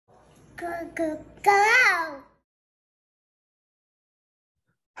Go.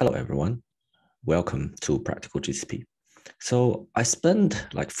 Hello, everyone. Welcome to Practical GCP. So I spent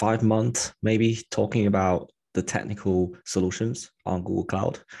like 5 months maybe talking about the technical solutions on Google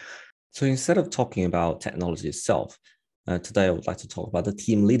Cloud. So instead of talking about technology itself, today I would like to talk about the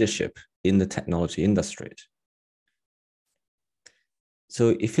team leadership in the technology industry.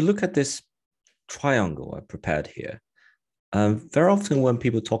 So if you look at this triangle I prepared here, very often when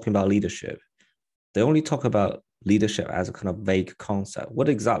people talking about leadership, they only talk about leadership as a kind of vague concept. What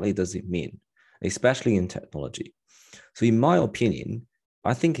exactly does it mean, especially in technology? So in my opinion,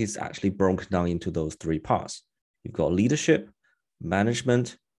 I think it's actually broken down into those three parts. You've got leadership,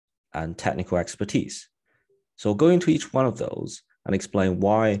 management, and technical expertise. So go into each one of those and explain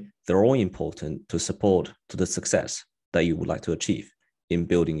why they're all important to support to the success that you would like to achieve in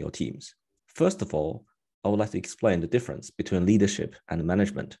building your teams. First of all, I would like to explain the difference between leadership and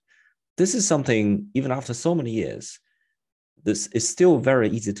management. This is something, even after so many years, this is still very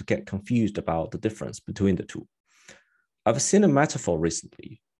easy to get confused about the difference between the two. I've seen a metaphor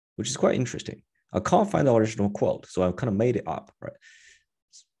recently, which is quite interesting. I can't find the original quote, so I've kind of made it up, right?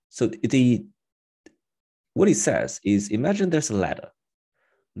 So what it says is, imagine there's a ladder.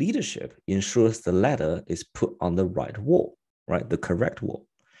 Leadership ensures the ladder is put on the right wall, right? The correct wall.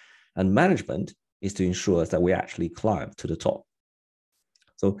 And management is to ensure that we actually climb to the top.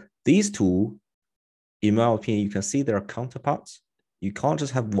 So these two, in my opinion, you can see there are counterparts. You can't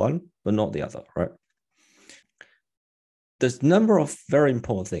just have one, but not the other, right? There's a number of very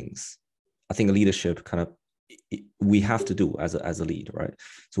important things I think leadership kind of we have to do as a lead, right?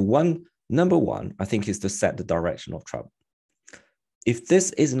 So number one, I think, is to set the direction of travel. If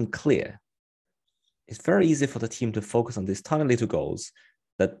this isn't clear, it's very easy for the team to focus on these tiny little goals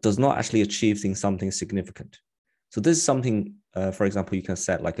that does not actually achieve something significant. So this is something, for example, you can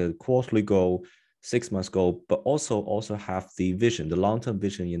set like a quarterly goal, 6 months goal, but also have the vision, the long-term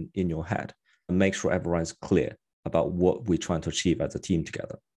vision in your head, and make sure everyone is clear about what we're trying to achieve as a team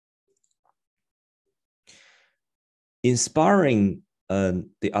together. Inspiring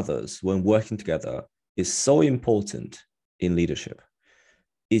the others when working together is so important in leadership.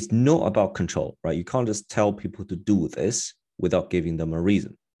 It's not about control, right? You can't just tell people to do this without giving them a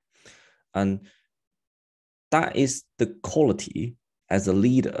reason. And that is the quality as a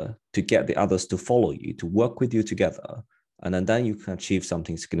leader to get the others to follow you, to work with you together, and then you can achieve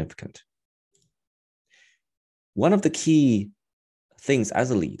something significant. One of the key things as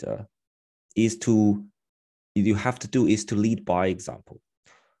a leader is to lead by example.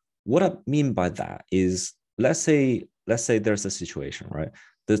 What I mean by that is, let's say there's a situation, right?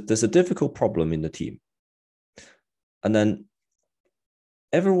 There's a difficult problem in the team. And then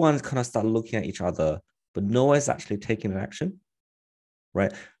everyone kind of start looking at each other, but no one's actually taking an action,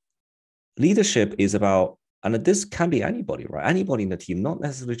 right? Leadership is about, and this can be anybody, right? Anybody in the team, not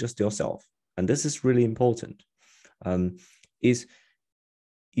necessarily just yourself. And this is really important. Is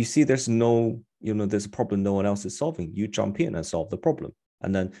you see there's a problem no one else is solving. You jump in and solve the problem.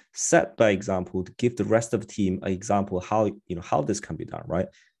 And then set by example to give the rest of the team an example how this can be done, right?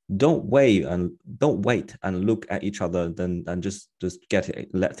 Don't wait and look at each other and just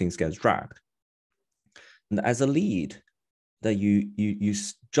let things get dragged. And as a lead, that you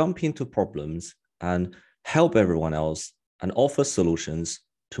jump into problems and help everyone else and offer solutions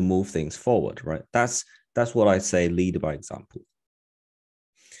to move things forward, right? That's what I say, lead by example.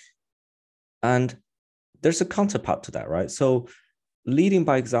 And there's a counterpart to that, right? So leading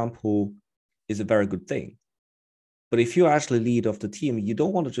by example is a very good thing. But if you actually lead of the team, you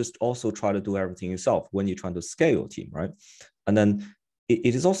don't want to just also try to do everything yourself when you're trying to scale your team, right? And then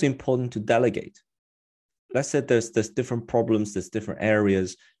it is also important to delegate. Let's say there's different problems, there's different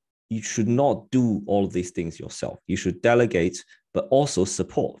areas. You should not do all of these things yourself. You should delegate, but also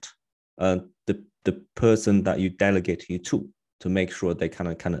support the person that you delegate you to make sure they kind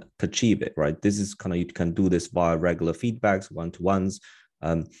of achieve it, right? This is you can do this via regular feedbacks, one-to-ones,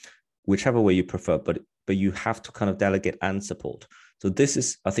 whichever way you prefer, but you have to kind of delegate and support. So this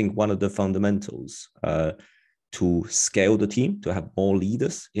is, I think, one of the fundamentals to scale the team, to have more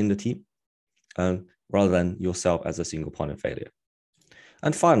leaders in the team, rather than yourself as a single point of failure.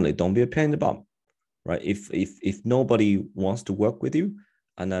 And finally, don't be a pain in the bum, right? If nobody wants to work with you,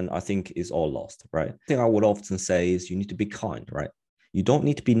 and then I think it's all lost, right? The thing I would often say is you need to be kind, right? You don't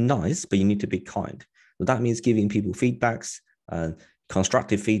need to be nice, but you need to be kind. So that means giving people feedbacks and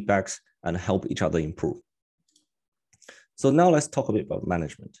constructive feedbacks and help each other improve. So now let's talk a bit about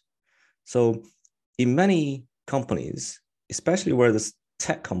management. So in many companies, especially where there's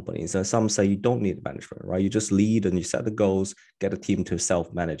tech companies, some say you don't need management, right? You just lead and you set the goals, get a team to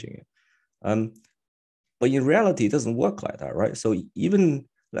self-managing it. But in reality, it doesn't work like that, right? So even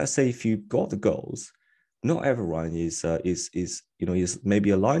let's say if you got the goals, not everyone is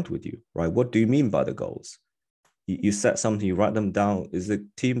maybe aligned with you, right? What do you mean by the goals? You set something, you write them down. Is the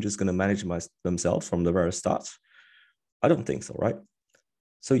team just going to manage themselves from the very start? I don't think so, right?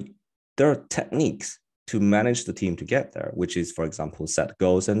 So there are techniques to manage the team to get there, which is, for example, set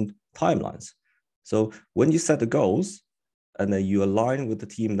goals and timelines. So when you set the goals and then you align with the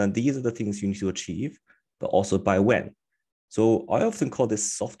team, then these are the things you need to achieve, but also by when. So I often call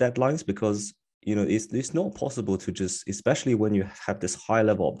this soft deadlines because it's not possible to just, especially when you have this high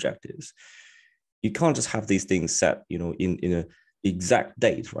level objectives, you can't just have these things set, in an exact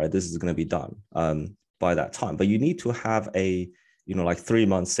date, right? This is going to be done by that time, but you need to have a, like 3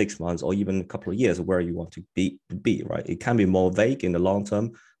 months, 6 months, or even a couple of years of where you want to be, right? It can be more vague in the long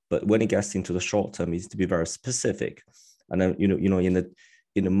term, but when it gets into the short term, it needs to be very specific. And then,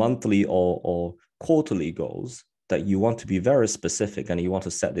 in the monthly or quarterly goals, that you want to be very specific and you want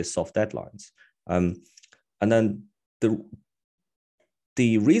to set these soft deadlines. And then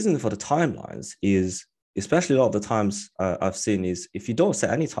the reason for the timelines is, especially a lot of the times I've seen, is if you don't set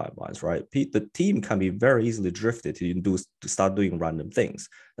any timelines, right, the team can be very easily drifted to start doing random things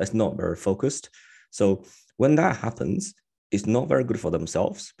that's not very focused. So when that happens, it's not very good for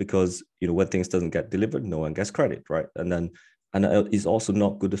themselves because, when things doesn't get delivered, no one gets credit, right? And it's also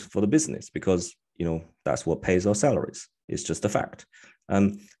not good for the business because, that's what pays our salaries. It's just a fact.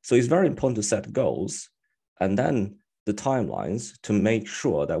 So it's very important to set goals and then the timelines to make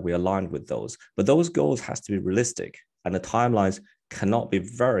sure that we align with those. But those goals has to be realistic, and the timelines cannot be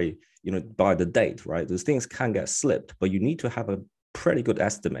very, by the date, right? Those things can get slipped, but you need to have a pretty good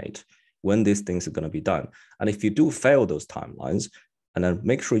estimate when these things are going to be done. And if you do fail those timelines, and then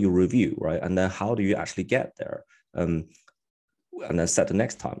make sure you review, right? And then how do you actually get there? And then set the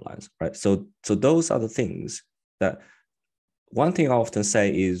next timelines, right? So those are the things that, one thing I often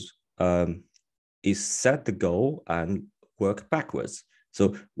say is set the goal and work backwards.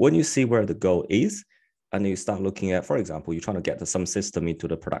 So when you see where the goal is, and you start looking at, for example, you're trying to get some system into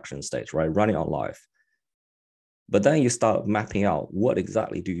the production stage, right? Running on live. But then you start mapping out what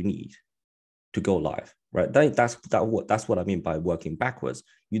exactly do you need to go live, right? That's what I mean by working backwards.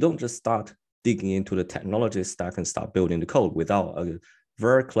 You don't just start digging into the technology stack and start building the code without a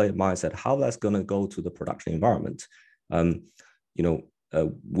very clear mindset how that's going to go to the production environment, without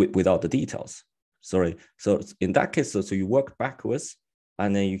the details. So in that case, so you work backwards,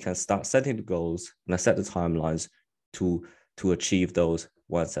 and then you can start setting the goals and set the timelines to achieve those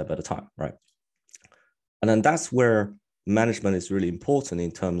one step at a time, right? And then that's where management is really important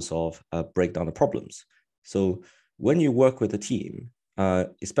in terms of break down the problems. So when you work with a team,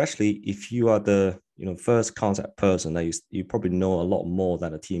 especially if you are the first contact person, that you probably know a lot more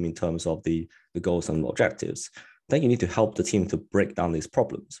than a team in terms of the goals and objectives, then you need to help the team to break down these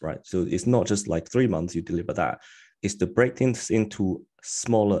problems, right? So it's not just like 3 months you deliver that. It's to break things into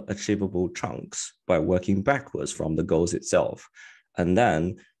smaller achievable chunks by working backwards from the goals itself. And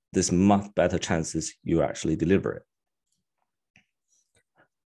then there's much better chances you actually deliver it.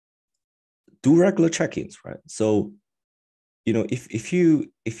 Do regular check-ins, right? So, if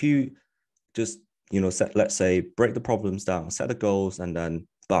you just, let's say, break the problems down, set the goals, and then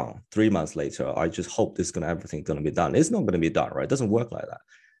bam, 3 months later, I just hope everything's going to be done. It's not going to be done, right? It doesn't work like that.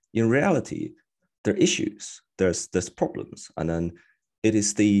 In reality, there are issues, there's problems, and then it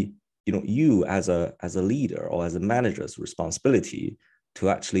is the, you as a leader or as a manager's responsibility to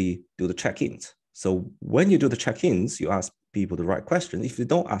actually do the check-ins. So when you do the check-ins, you ask people the right question. If you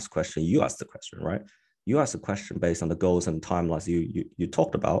don't ask question, you ask the question, right? You ask the question based on the goals and timelines you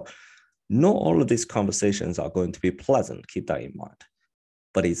talked about. Not all of these conversations are going to be pleasant. Keep that in mind.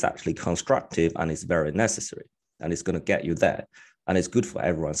 But it's actually constructive and it's very necessary, and it's going to get you there. And it's good for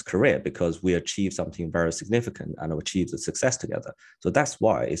everyone's career because we achieve something very significant and achieve the success together. So that's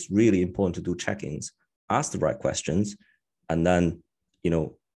why it's really important to do check-ins, ask the right questions, and then,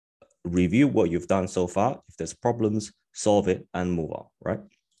 review what you've done so far. If there's problems, solve it and move on, right?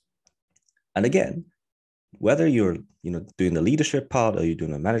 And again, whether you're, doing the leadership part or you're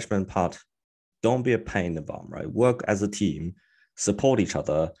doing the management part, don't be a pain in the bum, right? Work as a team, support each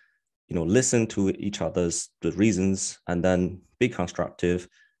other, listen to each other's the reasons, and then be constructive,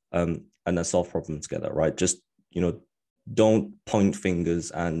 and then solve problems together, right? Just, don't point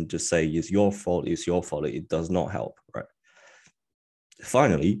fingers and just say it's your fault, It does not help, right?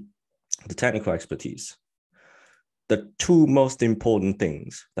 Finally, the technical expertise. The two most important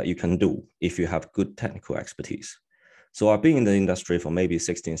things that you can do if you have good technical expertise. So I've been in the industry for maybe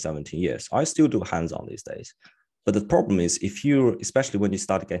 16, 17 years. I still do hands-on these days. But the problem is, if you, especially when you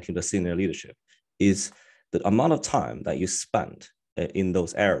start getting the senior leadership, is the amount of time that you spend in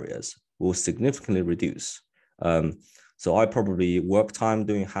those areas will significantly reduce. So I probably work time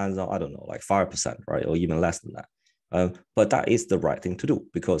doing hands-on, I don't know, like 5%, right? Or even less than that. But that is the right thing to do,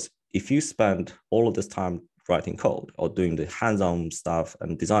 because if you spend all of this time writing code or doing the hands-on stuff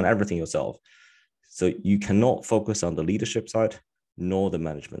and design everything yourself, so you cannot focus on the leadership side nor the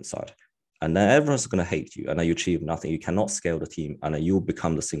management side. And then everyone's going to hate you, and then you achieve nothing. You cannot scale the team, and then you'll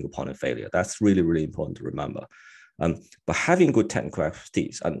become the single point of failure. That's really, really important to remember. But having good technical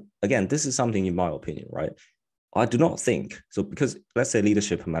expertise, and again, this is something in my opinion, right? I do not think so, because let's say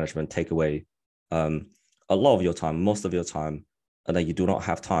leadership and management take away a lot of your time, most of your time, and then you do not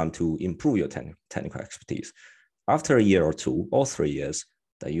have time to improve your technical expertise. After a year or 2 or 3 years,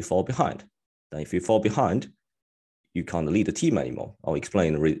 then you fall behind. Then if you fall behind, you can't lead a team anymore. I'll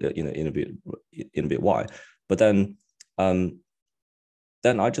explain in a bit why. But then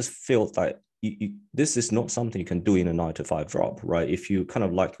I just feel like this is not something you can do in a 9-to-5 job, right? If you kind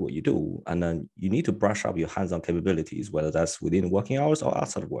of like what you do, and then you need to brush up your hands-on capabilities, whether that's within working hours or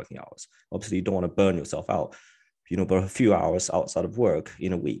outside of working hours. Obviously, you don't want to burn yourself out, but a few hours outside of work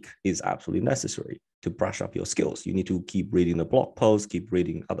in a week is absolutely necessary to brush up your skills. You need to keep reading the blog posts, keep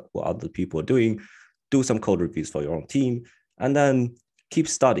reading what other people are doing, do some code reviews for your own team, and then keep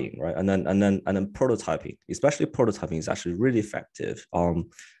studying, right? And then prototyping, especially prototyping, is actually really effective.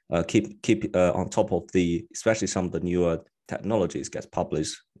 Keep on top of especially some of the newer technologies gets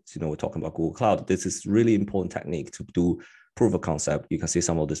published. We're talking about Google Cloud. This is really important technique to do proof of concept. You can see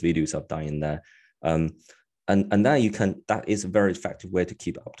some of these videos I've done in there. And then that is a very effective way to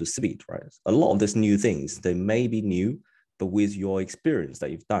keep up to speed, right? A lot of these new things, they may be new, but with your experience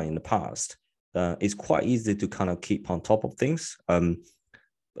that you've done in the past, it's quite easy to kind of keep on top of things. And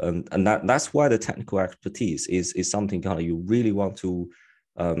that's why the technical expertise is something kind of you really want to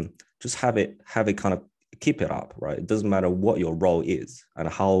just have it kind of keep it up, right? It doesn't matter what your role is and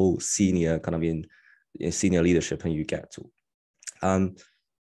how senior kind of in senior leadership and you get to.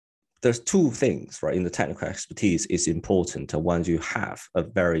 There's 2 things, right? In the technical expertise is important once you have a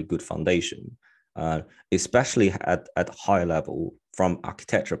very good foundation, especially at high level from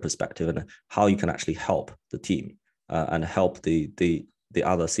architecture perspective, and how you can actually help the team and help the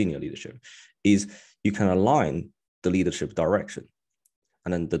other senior leadership, is you can align the leadership direction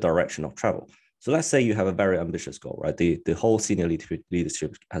and then the direction of travel. So let's say you have a very ambitious goal, right? The whole senior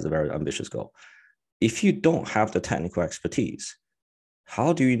leadership has a very ambitious goal. If you don't have the technical expertise,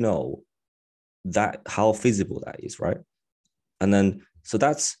 how do you know how feasible that is, right? And then so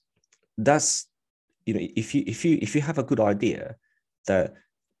that's if you have a good idea that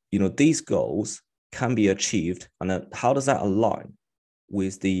these goals can be achieved, and then how does that align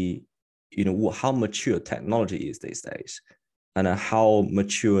with the how mature technology is these days, and how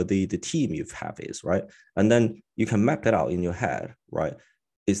mature the team you have is, right? And then you can map that out in your head, right?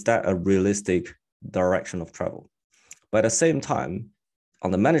 Is that a realistic direction of travel? But at the same time, on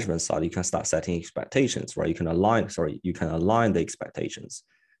the management side, you can start setting expectations, right? You can align the expectations.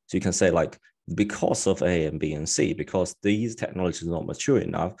 So you can say, like, because of A and B and C, because these technologies are not mature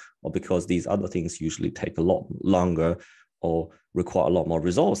enough, or because these other things usually take a lot longer or require a lot more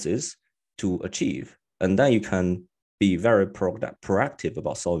resources to achieve. And then you can be very proactive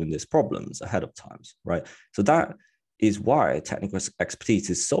about solving these problems ahead of time, right? So that is why technical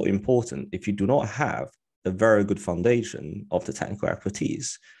expertise is so important. If you do not have a very good foundation of the technical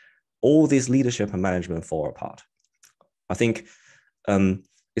expertise, all this leadership and management fall apart. I think,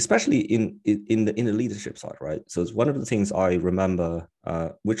 especially in the leadership side, right? So it's one of the things I remember,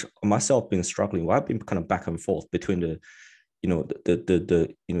 which myself been struggling with. I've been kind of back and forth between the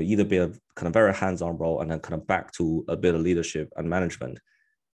either be a kind of very hands-on role and then kind of back to a bit of leadership and management.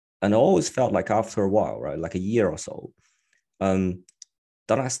 And I always felt like after a while, right, like a year or so,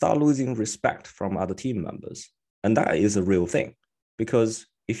 then I start losing respect from other team members. And that is a real thing, because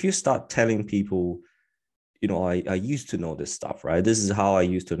if you start telling people, I used to know this stuff, right? This is how I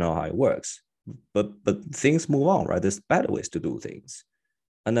used to know how it works. But things move on, right? There's better ways to do things.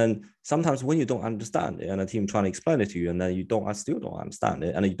 And then sometimes when you don't understand it and a team trying to explain it to you, and then still don't understand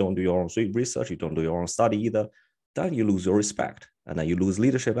it, and you don't do your own research, you don't do your own study either, then you lose your respect, and then you lose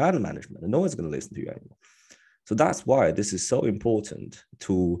leadership and management, and no one's going to listen to you anymore. So that's why this is so important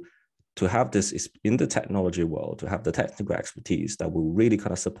to have this in the technology world, to have the technical expertise that will really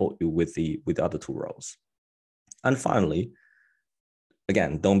kind of support you with the other 2 roles. And finally,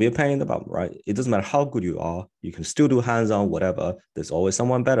 again, don't be a pain in the bum, right? It doesn't matter how good you are. You can still do hands-on, whatever. There's always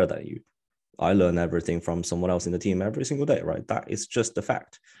someone better than you. I learn everything from someone else in the team every single day, right? That is just the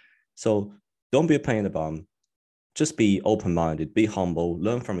fact. So don't be a pain in the bum. just be open-minded, be humble,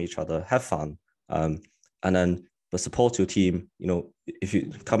 learn from each other, have fun, and then but support your team. You know, if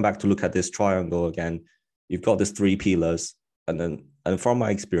you come back to look at this triangle again, you've got these three pillars, and from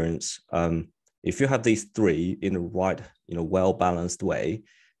my experience, if you have these three in the right, well-balanced way,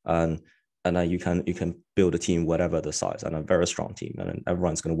 and then you can build a team whatever the size, and a very strong team, and then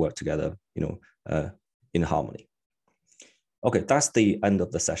everyone's going to work together, in harmony. Okay, that's the end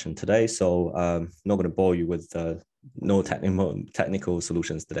of the session today. So not going to bore you with no technical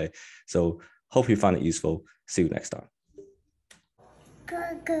solutions today. So hope you find it useful. See you next time. Go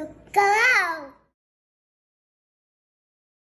out.